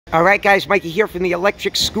All right, guys, Mikey here from the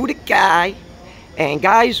Electric Scooter Guy. And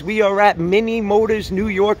guys, we are at Minimotors, New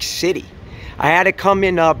York City. I had to come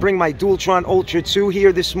and bring my Dualtron Ultra 2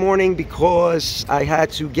 here this morning because I had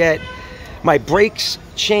to get my brakes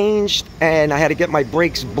changed and I had to get my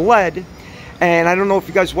brakes bled. And I don't know if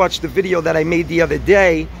you guys watched the video that I made the other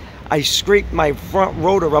day. I scraped my front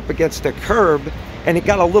rotor up against the curb and it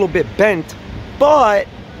got a little bit bent, but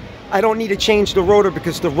I don't need to change the rotor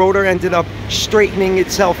because the rotor ended up straightening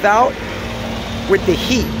itself out with the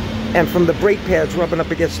heat. And from the brake pads rubbing up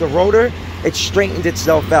against the rotor, it straightened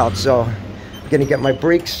itself out. So I'm gonna get my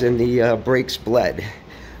brakes and the brakes bled.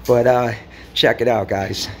 But check it out,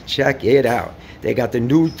 guys. Check it out. They got the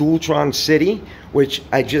new Dualtron City, which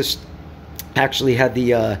I just actually had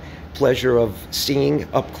the pleasure of seeing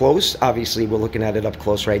up close. Obviously, we're looking at it up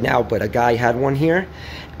close right now, but a guy had one here,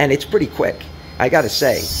 and it's pretty quick, I gotta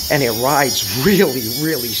say, and it rides really,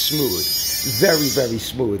 really smooth. Very, very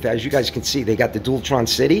smooth. As you guys can see, they got the Dualtron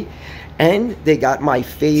City, and they got my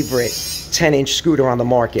favorite 10-inch scooter on the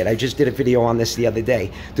market. I just did a video on this the other day,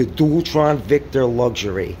 the Dualtron Victor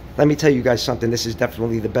Luxury. Let me tell you guys something, this is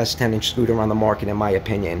definitely the best 10-inch scooter on the market in my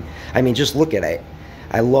opinion. I mean, just look at it.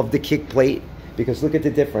 I love the kick plate, because look at the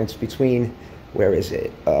difference between, where is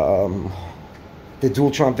it? The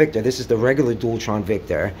Dualtron Victor. This is the regular Dualtron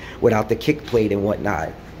Victor without the kick plate and whatnot.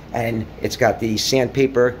 And it's got the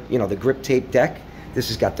sandpaper, you know, the grip tape deck. This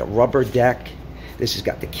has got the rubber deck. This has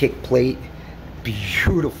got the kick plate.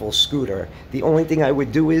 Beautiful scooter. The only thing I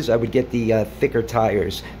would do is I would get the thicker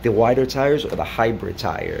tires, the wider tires or the hybrid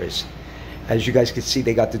tires. As you guys can see,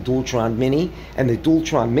 they got the Dualtron Mini, and the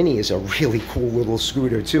Dualtron Mini is a really cool little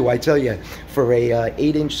scooter too. I tell you, for a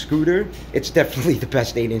 8-inch scooter, it's definitely the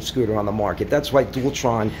best 8-inch scooter on the market. That's why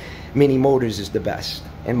Dualtron Minimotors is the best,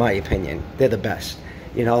 in my opinion. They're the best.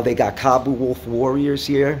 You know, they got Kabu Wolf Warriors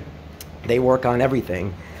here. They work on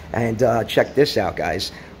everything. And check this out,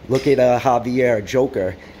 guys. Look at Javier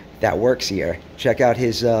Joker that works here. Check out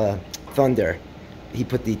his Thunder. He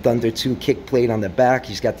put the Thunder 2 kick plate on the back.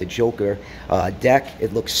 He's got the Joker deck.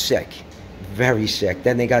 It looks sick. Very sick.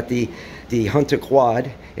 Then they got the Hunter Quad.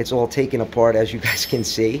 It's all taken apart, as you guys can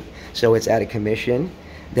see. So it's out of commission.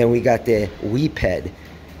 Then we got the Weeped,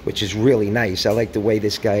 which is really nice. I like the way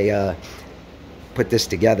this guy put this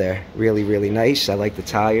together. Really, really nice. I like the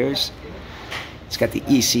tires. It's got the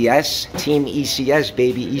ECS. Team ECS,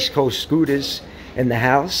 baby. East Coast Scooters in the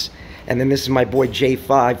house. And then this is my boy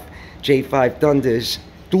J5 Thunder's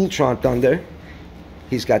Dualtron Thunder.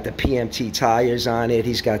 He's got the PMT tires on it.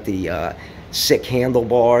 He's got the sick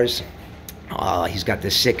handlebars. He's got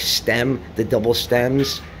the sick stem, the double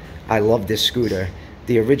stems. I love this scooter.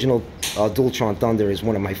 The original Dualtron Thunder is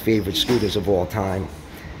one of my favorite scooters of all time.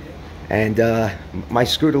 And my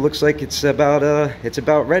scooter looks like it's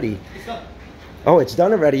about ready. Oh, it's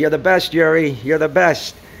done already. You're the best, Yuri. You're the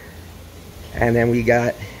best. And then we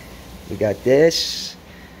got this.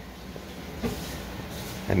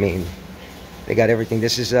 I mean, they got everything.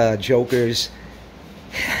 This is Joker's.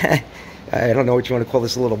 I don't know what you want to call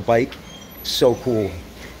this little bike. So cool.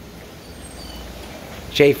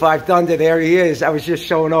 J5 Thunder, there he is. I was just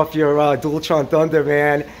showing off your Dualtron Thunder,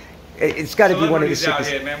 man. It's got to be one of the sickest.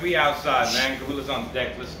 Out here, man. We outside, man. Gorillas on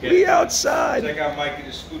deck. Let's get we outside. Check out Mikey,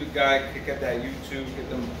 the scooter guy. Get that YouTube. Get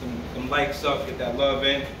them likes up. Get that love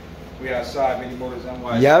in. We outside, Minimotors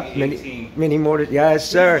NYC. Yep, Minimotors, yes,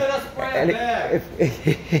 sir.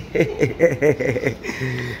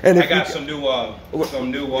 And I got some new.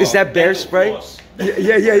 Is that bear spray?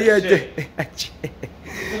 Yeah.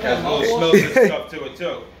 Has little smells and stuff to it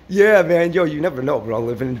too. Yeah, man. Yo, you never know, bro.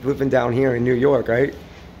 Living down here in New York, right?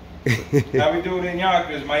 How we doing in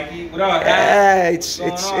Yonkers, Mikey? What up? It's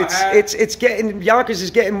getting, Yonkers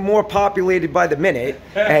is getting more populated by the minute,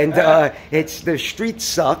 and it's the streets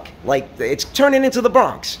suck. Like it's turning into the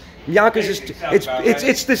Bronx. Yonkers is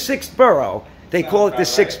it's the 6th borough. They call it the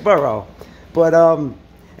 6th borough. But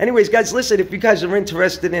anyways, guys, listen. If you guys are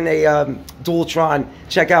interested in a Dualtron,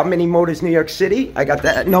 check out Minimotors New York City. I got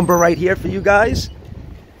that number right here for you guys.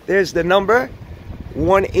 There's the number,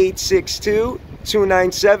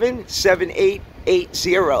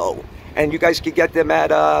 1-862-297-7880, and you guys can get them at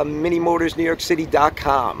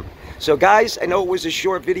minimotorsnewyorkcity.com. So guys, I know it was a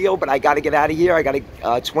short video, but I got to get out of here. I got a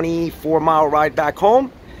 24-mile ride back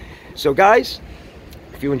home. So guys,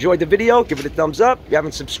 if you enjoyed the video, give it a thumbs up. If you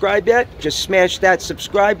haven't subscribed yet, just smash that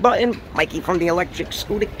subscribe button. Mikey from the Electric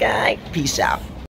Scooter Guy. Peace out.